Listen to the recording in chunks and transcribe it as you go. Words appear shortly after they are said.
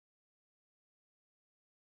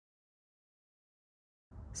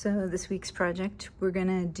So this week's project, we're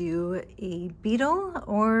gonna do a beetle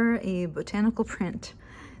or a botanical print.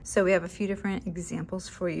 So we have a few different examples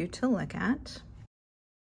for you to look at.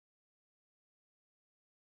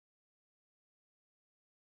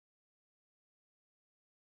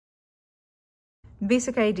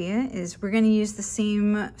 Basic idea is we're going to use the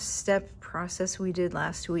same step process we did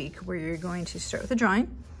last week, where you're going to start with a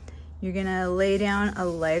drawing. You're going to lay down a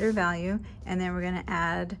lighter value, and then we're going to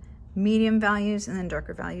add medium values and then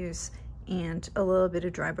darker values and a little bit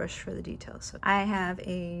of dry brush for the details. So I have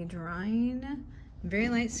a drawing, very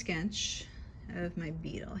light sketch of my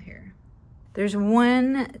beetle here. There's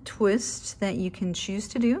one twist that you can choose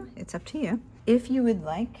to do. It's up to you. If you would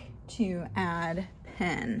like to add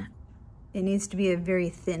pen, it needs to be a very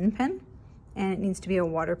thin pen, and it needs to be a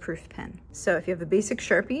waterproof pen. So if you have a basic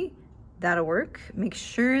Sharpie, that'll work. Make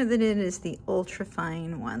sure that it is the ultra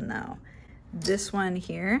fine one though. This one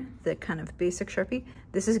here, the kind of basic Sharpie,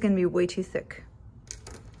 this is gonna be way too thick.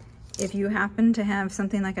 If you happen to have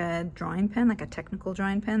something like a drawing pen, like a technical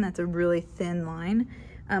drawing pen, that's a really thin line,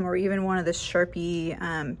 or even one of the Sharpie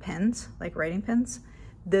pens, like writing pens,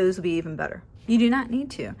 those will be even better. You do not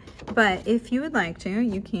need to, but if you would like to,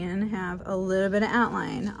 you can have a little bit of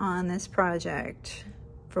outline on this project.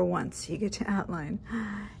 For once, you get to outline.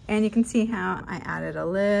 And you can see how I added a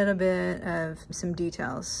little bit of some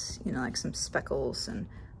details, you know, like some speckles and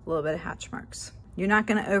a little bit of hatch marks. You're not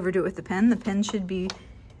gonna overdo it with the pen. The pen should be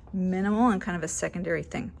minimal and kind of a secondary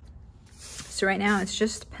thing. So right now it's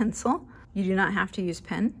just pencil. You do not have to use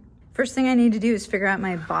pen. First thing I need to do is figure out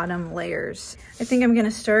my bottom layers. I think I'm gonna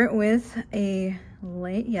start with a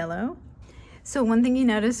light yellow. So one thing you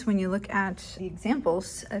notice when you look at the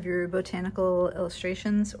examples of your botanical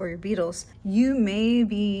illustrations or your beetles, you may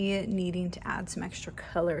be needing to add some extra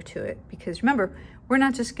color to it, because remember, we're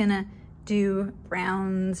not just gonna do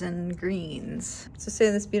browns and greens. So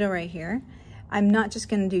say this beetle right here, I'm not just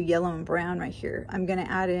gonna do yellow and brown right here. I'm gonna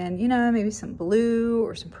add in, you know, maybe some blue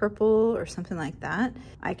or some purple or something like that.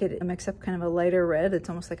 I could mix up kind of a lighter red. It's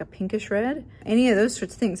almost like a pinkish red. Any of those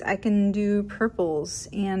sorts of things. I can do purples,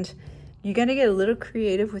 and you gotta get a little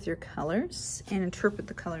creative with your colors and interpret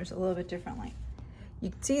the colors a little bit differently.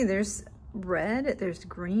 You can see there's red, there's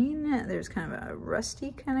green, there's kind of a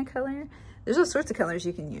rusty kind of color. There's all sorts of colors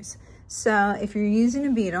you can use. So if you're using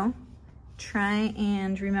a beetle, try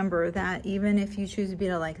and remember that even if you choose a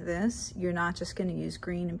beetle like this, you're not just going to use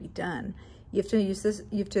green and be done. You have to use this,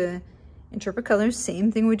 you have to interpret colors,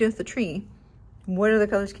 same thing we do with the tree. What other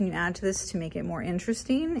colors can you add to this to make it more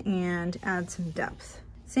interesting and add some depth?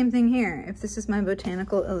 Same thing here. If this is my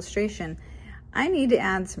botanical illustration, I need to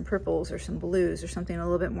add some purples or some blues or something a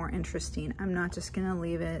little bit more interesting. I'm not just going to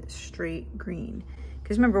leave it straight green.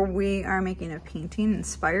 Because remember, we are making a painting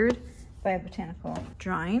inspired by a botanical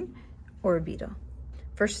drawing or a beetle.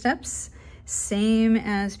 First steps, same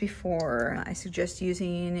as before. I suggest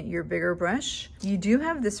using your bigger brush. You do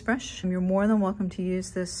have this brush. You're more than welcome to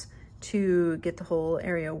use this to get the whole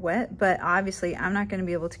area wet, but obviously I'm not going to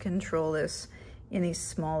be able to control this in these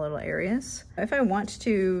small little areas. If I want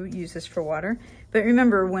to use this for water, but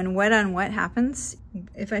remember, when wet on wet happens,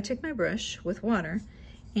 if I take my brush with water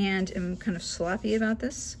and am kind of sloppy about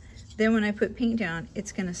this, then when I put paint down,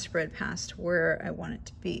 it's going to spread past where I want it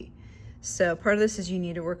to be. So part of this is you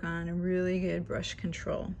need to work on a really good brush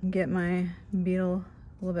control. Get my beetle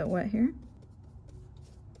a little bit wet here.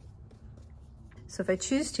 So if I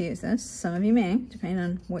choose to use this, some of you may, depending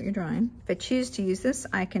on what you're drawing. If I choose to use this,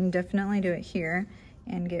 I can definitely do it here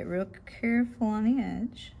and get real careful on the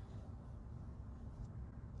edge.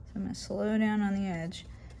 So I'm gonna slow down on the edge,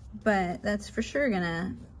 but that's for sure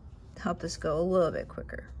gonna help this go a little bit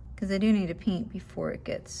quicker, because I do need to paint before it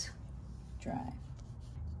gets dry.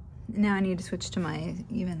 Now I need to switch to my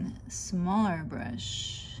even smaller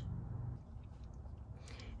brush.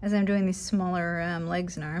 As I'm doing these smaller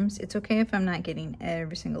legs and arms, it's okay if I'm not getting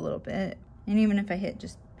every single little bit. And even if I hit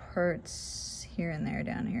just parts here and there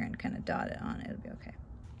down here and kind of dot it on, it'll be okay.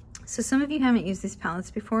 So some of you haven't used these palettes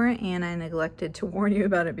before, and I neglected to warn you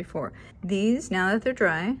about it before. These, now that they're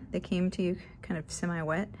dry, they came to you kind of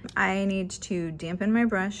semi-wet. I need to dampen my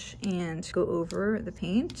brush and go over the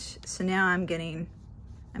paint. So now I'm getting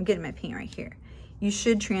my paint right here. You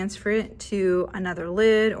should transfer it to another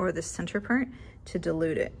lid or the center part to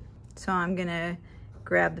dilute it. So I'm gonna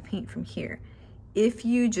grab the paint from here. If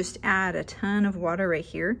you just add a ton of water right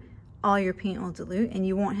here, all your paint will dilute and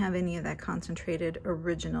you won't have any of that concentrated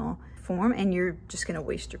original form, and you're just gonna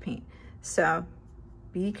waste your paint. So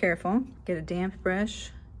be careful, get a damp brush,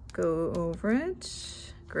 go over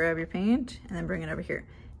it, grab your paint, and then bring it over here.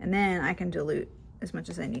 And then I can dilute as much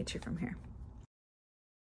as I need to from here.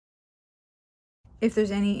 If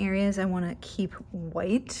there's any areas I want to keep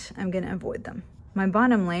white, I'm going to avoid them. My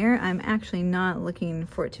bottom layer, I'm actually not looking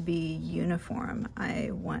for it to be uniform.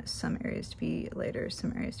 I want some areas to be lighter,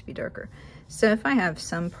 some areas to be darker. So if I have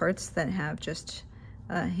some parts that have just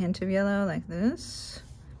a hint of yellow like this,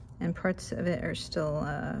 and parts of it are still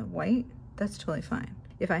white, that's totally fine.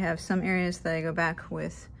 If I have some areas that I go back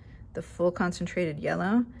with the full concentrated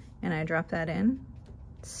yellow and I drop that in,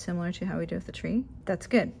 similar to how we do with the tree, that's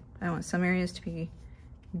good. I want some areas to be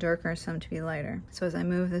darker, some to be lighter. So as I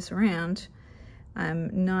move this around,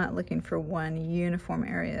 I'm not looking for one uniform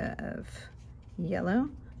area of yellow.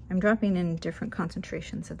 I'm dropping in different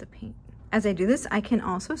concentrations of the paint. As I do this, I can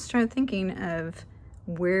also start thinking of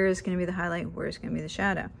where is going to be the highlight, where is going to be the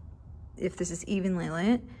shadow. If this is evenly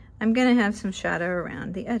lit, I'm going to have some shadow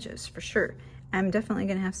around the edges for sure. I'm definitely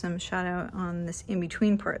going to have some shadow on this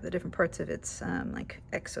in-between part, the different parts of its like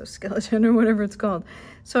exoskeleton or whatever it's called.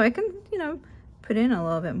 So I can, you know, put in a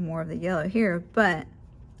little bit more of the yellow here, but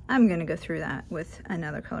I'm going to go through that with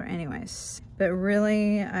another color anyways. But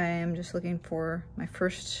really, I am just looking for my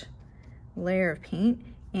first layer of paint,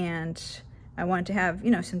 and I want to have,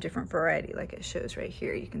 you know, some different variety like it shows right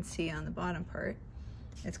here. You can see on the bottom part,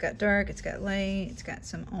 it's got dark, it's got light, it's got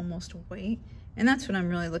some almost white, and that's what I'm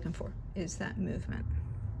really looking for, is that movement.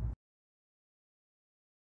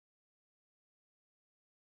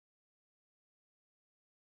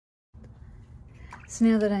 So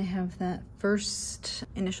now that I have that first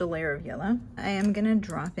initial layer of yellow, I am gonna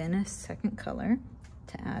drop in a second color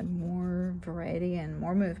to add more variety and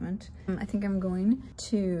more movement. I think I'm going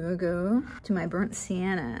to go to my burnt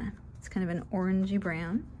sienna. It's kind of an orangey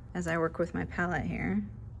brown. As I work with my palette here,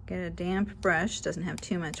 get a damp brush, doesn't have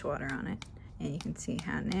too much water on it. And you can see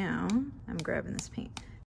how now I'm grabbing this paint.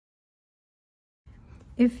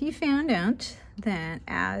 If you found out that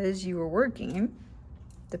as you were working,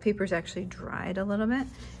 the paper's actually dried a little bit.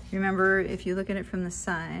 Remember, if you look at it from the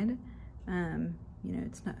side, you know,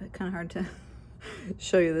 it's not kind of hard to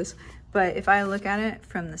show you this, but if I look at it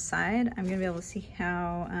from the side, I'm gonna be able to see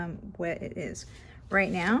how wet it is.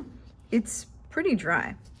 Right now, it's pretty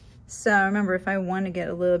dry. So remember, if I want to get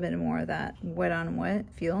a little bit more of that wet on wet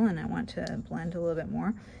feel and I want to blend a little bit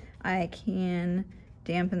more, I can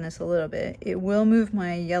dampen this a little bit. It will move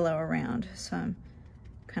my yellow around, so I'm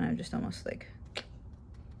kind of just almost like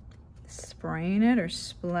spraying it or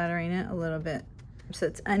splattering it a little bit so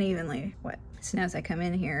it's unevenly wet. So now as I come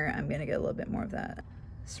in here, I'm gonna get a little bit more of that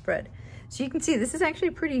spread. So you can see this is actually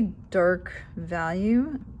a pretty dark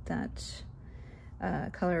value, that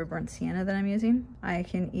color of burnt sienna that I'm using. I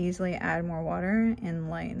can easily add more water and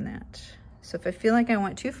lighten that. So if I feel like I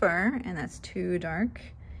went too far and that's too dark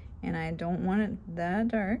and I don't want it that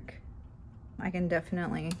dark, I can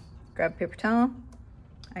definitely grab a paper towel.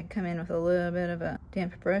 I come in with a little bit of a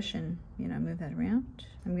damp brush and, you know, move that around.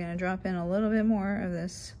 I'm gonna drop in a little bit more of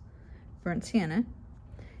this burnt sienna.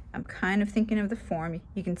 I'm kind of thinking of the form.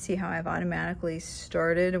 You can see how I've automatically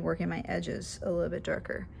started working my edges a little bit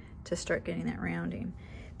darker to start getting that rounding.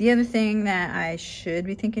 The other thing that I should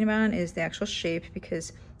be thinking about is the actual shape,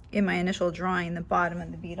 because in my initial drawing, the bottom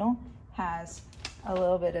of the beetle has a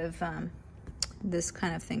little bit of this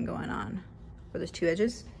kind of thing going on for those two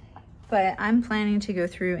edges. But I'm planning to go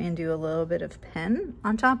through and do a little bit of pen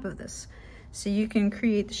on top of this. So you can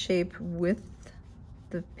create the shape with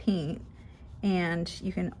the paint and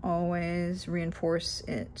you can always reinforce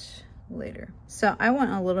it later. So I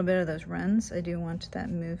want a little bit of those runs. I do want that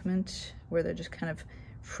movement where they're just kind of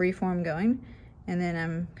free form going. And then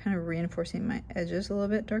I'm kind of reinforcing my edges a little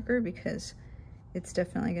bit darker because it's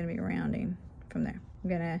definitely gonna be rounding from there. I'm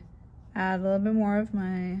gonna add a little bit more of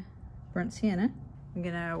my burnt sienna. I'm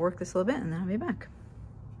gonna work this a little bit and then I'll be back.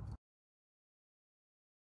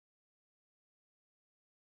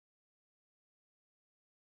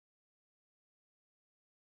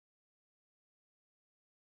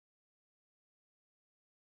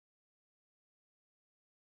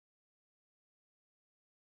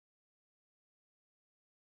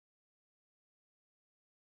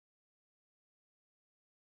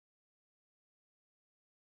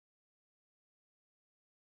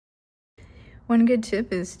 One good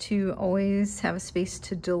tip is to always have a space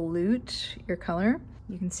to dilute your color.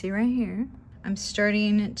 You can see right here, I'm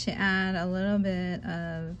starting to add a little bit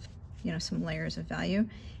of, you know, some layers of value.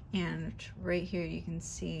 And right here you can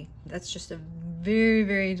see that's just a very,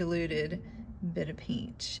 very diluted bit of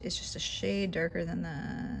paint. It's just a shade darker than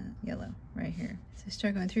the yellow right here. So I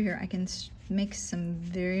start going through here, I can make some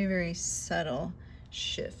very, very subtle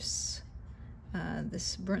shifts.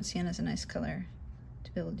 This burnt sienna is a nice color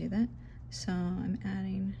to be able to do that. So I'm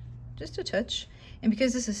adding just a touch. And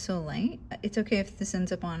because this is so light, it's okay if this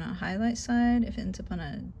ends up on a highlight side, if it ends up on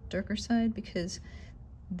a darker side, because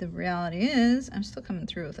the reality is I'm still coming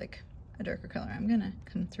through with like a darker color. I'm gonna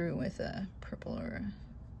come through with a purple or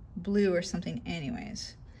a blue or something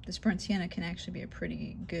anyways. This burnt sienna can actually be a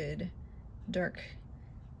pretty good dark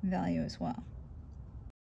value as well.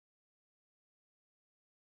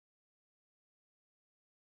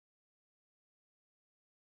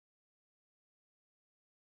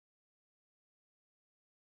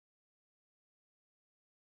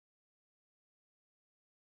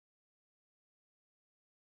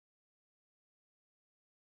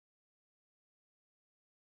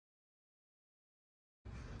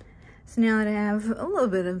 So now that I have a little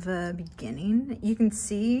bit of a beginning, you can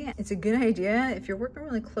see it's a good idea. If you're working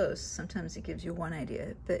really close, sometimes it gives you one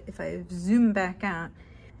idea. But if I zoom back out,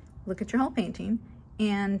 look at your whole painting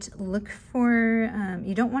and look for,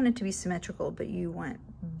 you don't want it to be symmetrical, but you want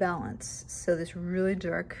balance. So this really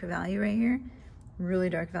dark value right here, really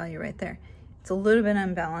dark value right there. It's a little bit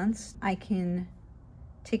unbalanced. I can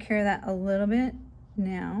take care of that a little bit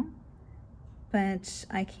now, but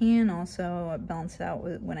I can also balance it out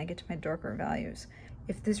when I get to my darker values.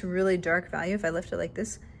 If this really dark value, if I left it like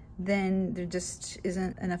this, then there just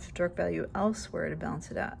isn't enough dark value elsewhere to balance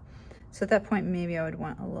it out. So at that point, maybe I would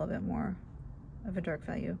want a little bit more of a dark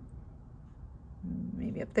value,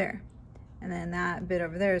 maybe up there. And then that bit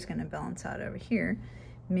over there is gonna balance out over here.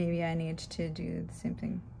 Maybe I need to do the same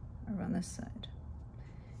thing around this side.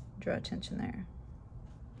 Draw attention there.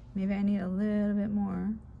 Maybe I need a little bit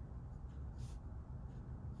more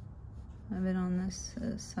of it on this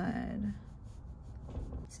side.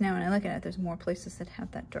 So now when I look at it, there's more places that have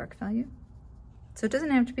that dark value. So it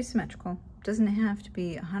doesn't have to be symmetrical. It doesn't have to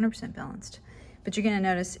be 100% balanced, but you're gonna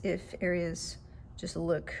notice if areas just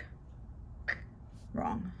look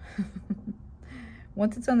wrong.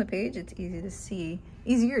 Once it's on the page, it's easier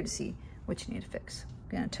to see what you need to fix.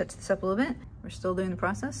 I'm gonna touch this up a little bit. We're still doing the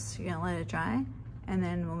process. You're gonna let it dry, and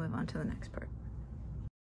then we'll move on to the next part.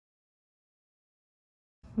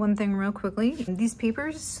 One thing real quickly, these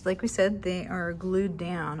papers, like we said, they are glued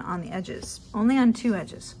down on the edges, only on 2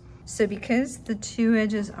 edges. So because the 2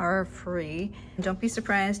 edges are free, don't be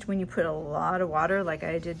surprised when you put a lot of water like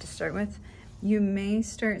I did to start with. You may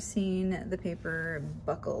start seeing the paper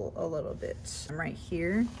buckle a little bit. Right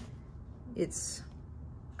here, it's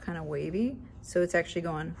kind of wavy, so it's actually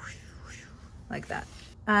going like that.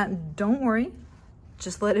 Don't worry,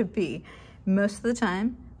 just let it be. Most of the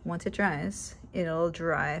time, once it dries, it'll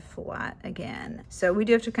dry flat again. So we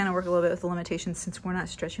do have to kind of work a little bit with the limitations since we're not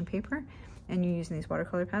stretching paper and you're using these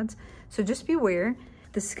watercolor pads. So just be aware,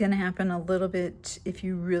 this is gonna happen a little bit if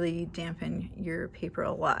you really dampen your paper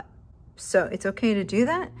a lot. So it's okay to do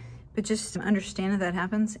that, but just understand that that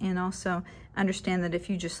happens, and also understand that if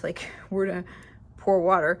you just like were to pour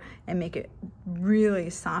water and make it really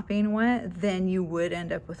sopping wet, then you would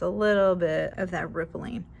end up with a little bit of that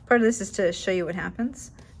rippling. Part of this is to show you what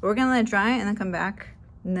happens. But we're gonna let it dry and then come back,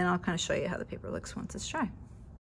 and then I'll kind of show you how the paper looks once it's dry.